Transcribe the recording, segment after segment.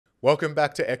Welcome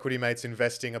back to Equity Mates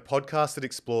Investing, a podcast that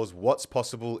explores what's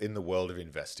possible in the world of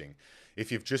investing.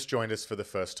 If you've just joined us for the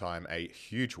first time, a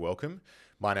huge welcome.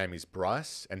 My name is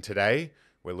Bryce, and today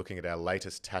we're looking at our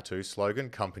latest tattoo slogan,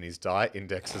 Companies Die,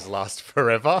 Indexes Last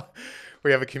Forever.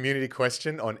 We have a community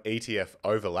question on ETF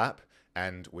overlap,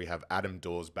 and we have Adam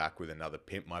Dawes back with another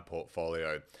Pimp My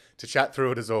Portfolio. To chat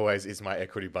through it, as always, is my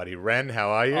equity buddy, Ren. How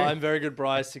are you? I'm very good,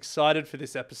 Bryce. Excited for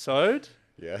this episode.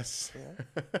 Yes.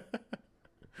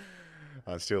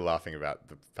 I'm still laughing about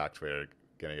the fact we're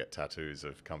going to get tattoos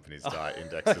of Companies Die,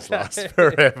 Indexes Last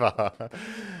Forever.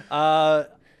 Are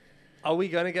we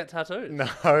going to get tattoos? No.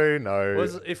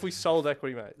 If we sold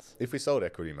Equity Mates? If we sold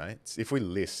Equity Mates, if we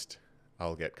list,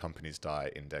 I'll get Companies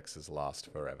Die, Indexes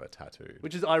Last Forever tattooed.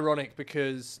 Which is ironic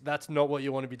because that's not what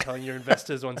you want to be telling your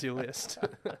investors once you list.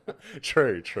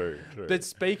 True. But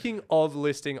speaking of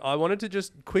listing, I wanted to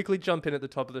just quickly jump in at the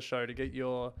top of the show to get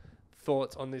your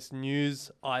thoughts on this news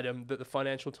item that the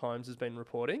Financial Times has been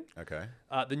reporting. Okay.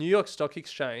 The New York Stock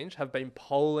Exchange have been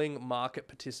polling market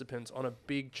participants on a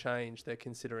big change they're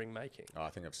considering making. Oh,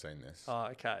 I think I've seen this.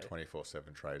 Okay.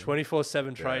 24/7 trading.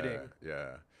 24/7 trading.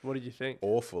 Yeah. What did you think?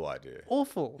 Awful idea.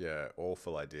 Awful. Yeah,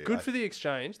 awful idea. Good for the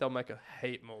exchange. They'll make a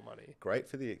heap more money. Great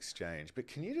for the exchange. But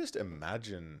can you just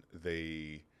imagine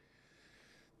the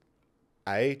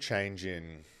change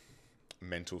in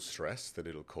mental stress that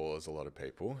it'll cause a lot of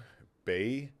people?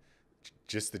 B,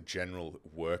 just the general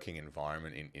working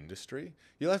environment in industry.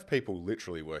 You'll have people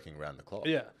literally working around the clock.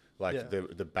 Yeah.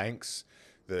 The banks,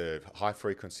 the high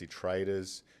frequency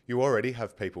traders. You already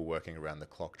have people working around the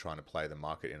clock trying to play the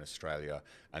market in Australia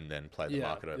and then play the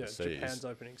market overseas. Japan's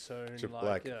opening soon.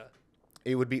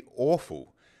 It would be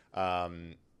awful.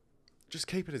 Just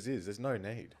keep it as is. There's no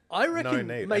need. I reckon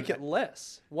make it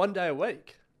less. 1 day a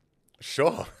week.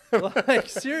 Sure. Like,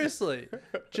 seriously.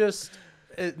 Just...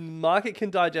 market can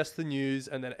digest the news,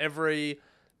 and then every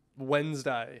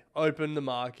Wednesday, open the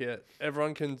market.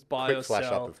 Everyone can buy Quick or flash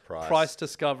sell. up of price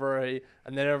Discovery,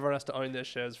 and then everyone has to own their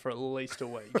shares for at least a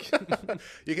week.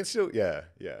 You can still, yeah.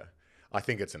 I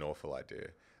think it's an awful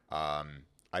idea.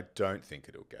 I don't think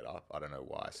it'll get up. I don't know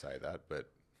why I say that, but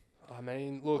I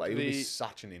mean, look, it'll be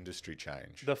such an industry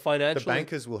change. The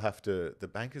bankers won't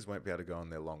be able to go on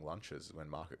their long lunches when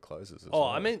market closes.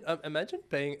 I mean, imagine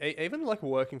being even like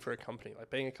working for a company, like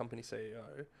being a company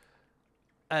CEO,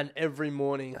 and every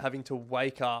morning having to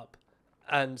wake up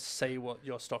and see what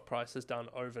your stock price has done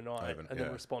overnight and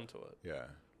then respond to it. Yeah.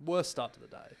 Worst start to the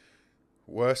day.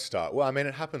 Worst start. Well, I mean,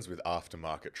 it happens with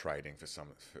aftermarket trading for some.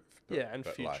 And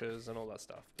futures and all that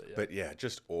stuff. But yeah,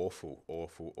 just awful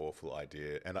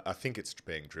idea. And I think it's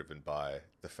being driven by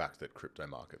the fact that crypto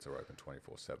markets are open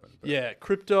 24/7. Yeah,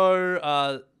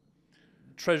 crypto,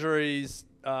 treasuries,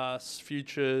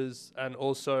 futures, and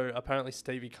also apparently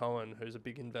Stevie Cohen, who's a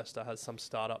big investor, has some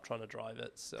startup trying to drive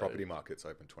it. So. Property markets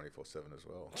open 24/7 as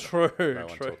well. True. No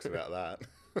one talks about that.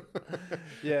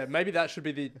 Yeah, maybe that should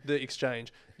be the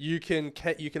exchange. You can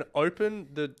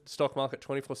open the stock market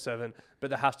 24/7, but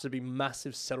there has to be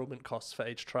massive settlement costs for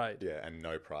each trade. Yeah, and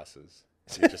no prices.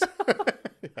 You just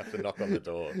you have to knock on the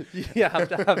door. You have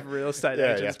to have real estate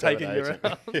agents taking you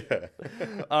around. Yeah.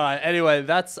 All right. Anyway,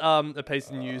 that's a piece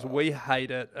of news. We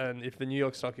hate it, and if the New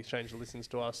York Stock Exchange listens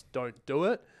to us, don't do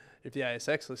it. If the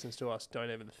ASX listens to us,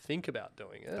 don't even think about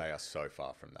doing it. They are so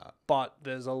far from that. But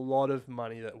there's a lot of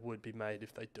money that would be made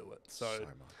if they do it. So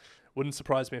much. Wouldn't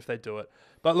surprise me if they do it.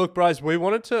 But look, Bryce, we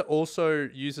wanted to also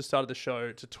use the start of the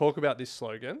show to talk about this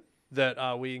slogan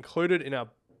that we included in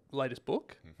our latest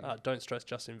book, Don't Stress,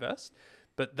 Just Invest.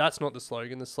 But that's not the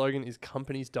slogan. The slogan is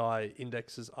Companies Die,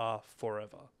 Indexes Are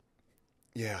Forever.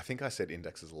 Yeah, I think I said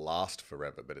indexes last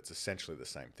forever, but it's essentially the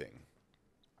same thing.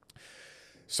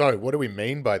 So what do we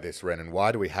mean by this, Ren, and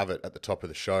why do we have it at the top of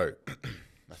the show?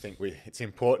 I think it's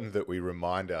important that we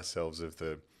remind ourselves of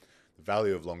the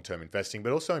value of long-term investing,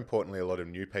 but also importantly, a lot of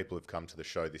new people have come to the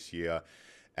show this year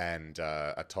and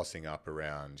are tossing up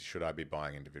around, should I be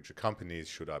buying individual companies?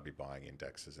 Should I be buying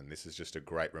indexes? And this is just a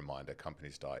great reminder,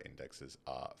 Companies Die, Indexes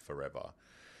Are Forever.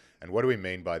 And what do we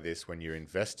mean by this? When you're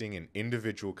investing in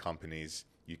individual companies,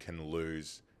 you can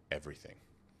lose everything.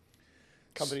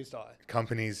 Companies die.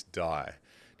 Companies die.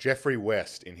 Jeffrey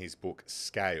West, in his book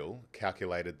Scale,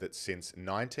 calculated that since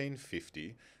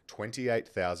 1950,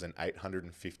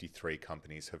 28,853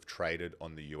 companies have traded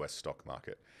on the US stock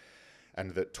market,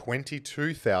 and that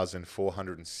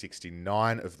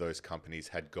 22,469 of those companies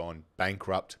had gone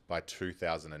bankrupt by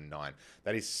 2009.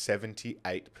 That is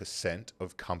 78%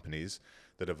 of companies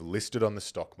that have listed on the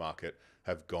stock market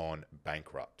have gone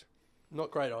bankrupt.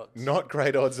 Not great odds. Not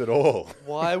great odds at all.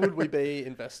 Why would we be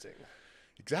investing?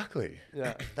 Exactly.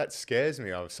 Yeah. That scares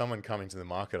me. Of someone coming to the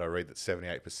market, I read that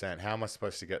 78%. How am I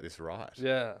supposed to get this right?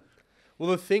 Yeah. Well,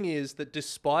 the thing is that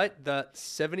despite that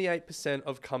 78%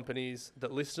 of companies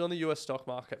that listed on the US stock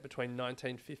market between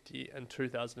 1950 and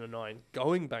 2009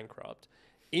 going bankrupt,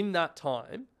 in that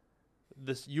time,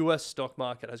 this US stock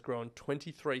market has grown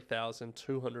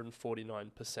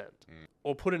 23,249%.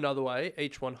 Or put another way,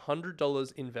 each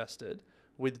 $100 invested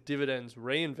with dividends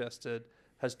reinvested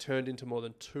has turned into more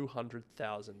than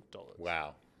 $200,000.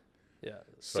 Wow. Yeah.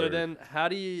 So- So then how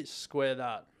do you square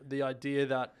that? The idea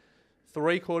that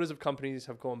 3/4 of companies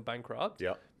have gone bankrupt,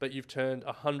 Yep. but you've turned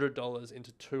 $100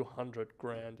 into 200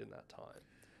 grand in that time.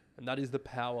 And that is the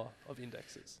power of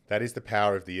indexes. That is the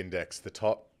power of the index. The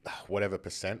top, whatever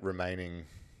percent, remaining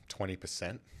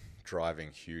 20%,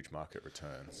 driving huge market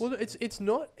returns. Well, it's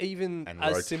not even And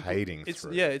as simple. rotating It's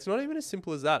through. yeah, it's not even as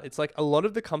simple as that. It's like a lot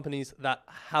of the companies that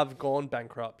have gone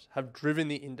bankrupt have driven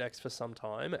the index for some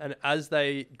time, and as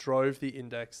they drove the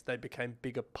index, they became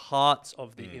bigger parts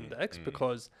of the index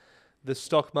because the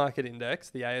stock market index,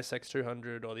 the ASX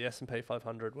 200 or the S&P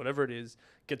 500, whatever it is,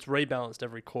 gets rebalanced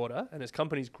every quarter, and as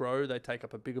companies grow, they take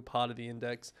up a bigger part of the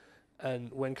index.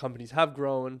 And when companies have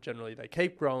grown, generally they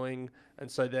keep growing.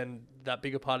 And so then that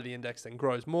bigger part of the index then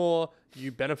grows more.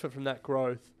 You benefit from that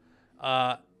growth.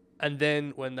 And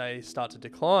then when they start to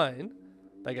decline,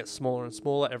 they get smaller and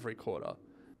smaller every quarter.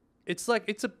 It's like,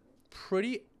 it's a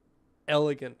pretty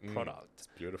elegant product. It's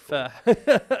beautiful.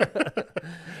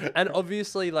 And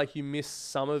obviously, like, you miss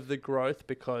some of the growth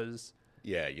because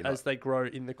Yeah, you know. as they grow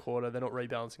in the quarter, they're not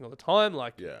rebalancing all the time.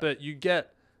 Like, Yeah. but you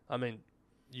get, I mean,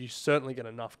 you certainly get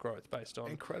enough growth based on.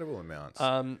 Incredible amounts.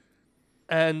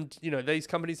 And, you know, these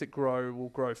companies that grow will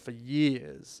grow for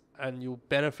years and you'll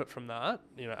benefit from that,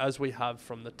 you know, as we have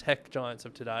from the tech giants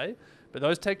of today. But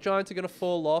those tech giants are going to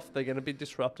fall off. They're going to be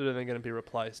disrupted and they're going to be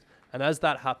replaced. And as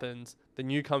that happens, the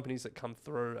new companies that come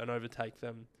through and overtake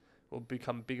them will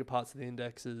become bigger parts of the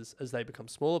indexes as they become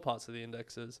smaller parts of the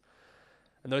indexes.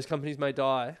 And those companies may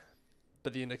die,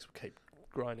 but the index will keep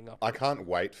grinding up. I can't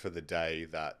wait for the day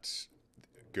that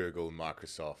Google,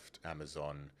 Microsoft,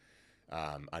 Amazon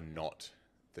are not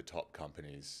the top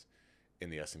companies in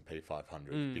the S&P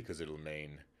 500 because it'll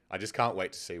mean I just can't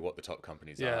wait to see what the top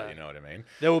companies Yeah. are. You know what I mean?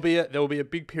 There will be a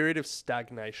big period of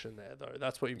stagnation there, though.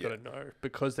 That's what you've got to know,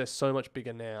 because they're so much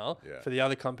bigger now. Yeah. For the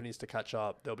other companies to catch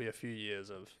up, there'll be a few years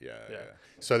of Yeah.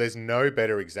 So there's no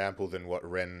better example than what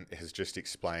Ren has just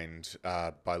explained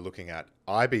by looking at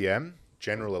IBM,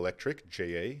 General Electric,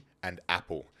 GE, and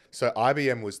Apple. So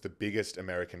IBM was the biggest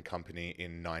American company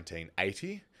in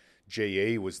 1980.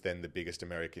 GE was then the biggest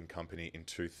American company in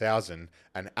 2000,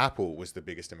 and Apple was the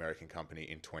biggest American company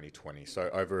in 2020. So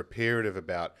over a period of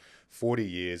about 40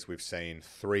 years, we've seen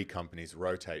 3 companies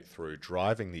rotate through,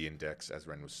 driving the index, as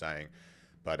Ren was saying,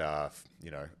 but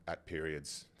you know, at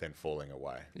periods then falling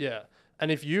away. Yeah. And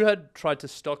if you had tried to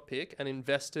stock pick and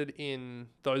invested in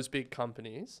those big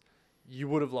companies, you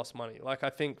would have lost money. Like, I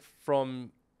think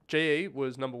from GE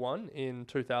was number 1 in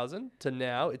 2000 to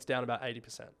now it's down about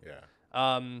 80%.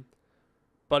 Yeah.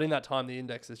 But in that time, the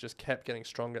index has just kept getting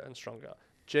stronger and stronger.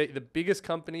 The biggest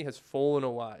company has fallen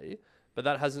away, but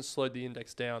that hasn't slowed the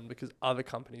index down because other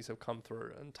companies have come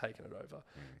through and taken it over.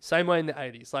 Same way in the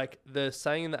 80s. Like, the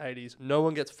saying in the 80s, no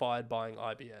one gets fired buying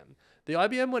IBM. The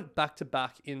IBM went back to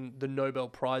back in the Nobel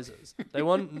Prizes. They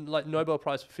won like Nobel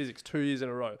Prize for Physics 2 years in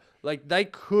a row. Like, they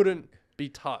couldn't be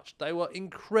touched. They were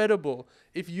incredible.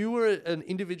 If you were an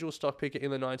individual stock picker in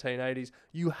the 1980s,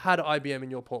 you had IBM in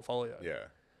your portfolio. Yeah.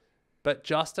 But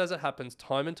just as it happens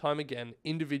time and time again,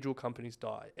 individual companies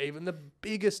die. Even the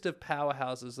biggest of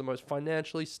powerhouses, the most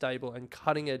financially stable and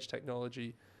cutting edge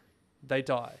technology, they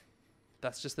die.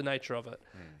 That's just the nature of it.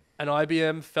 And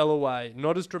IBM fell away,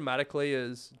 not as dramatically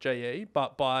as GE,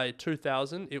 but by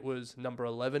 2000, it was number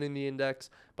 11 in the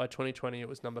index. By 2020, it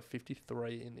was number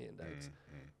 53 in the index.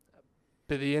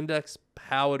 But the index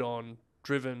powered on,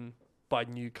 driven by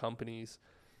new companies,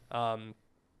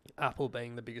 Apple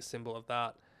being the biggest symbol of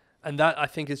that. And that, I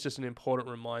think, is just an important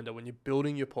reminder when you're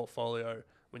building your portfolio,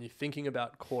 when you're thinking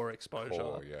about core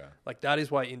exposure. Like, that is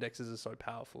why indexes are so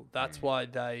powerful. That's why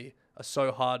they are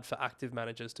so hard for active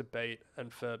managers to beat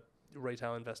and for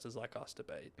retail investors like us to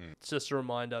beat. It's just a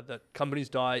reminder that companies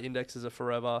die, indexes are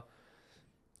forever.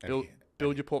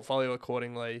 Build your portfolio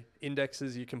accordingly.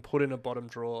 Indexes you can put in a bottom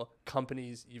drawer.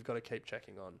 Companies you've got to keep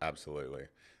checking on. Absolutely.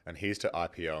 And here's to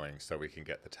IPOing so we can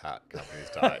get the tat.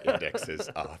 Companies die, indexes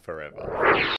are forever.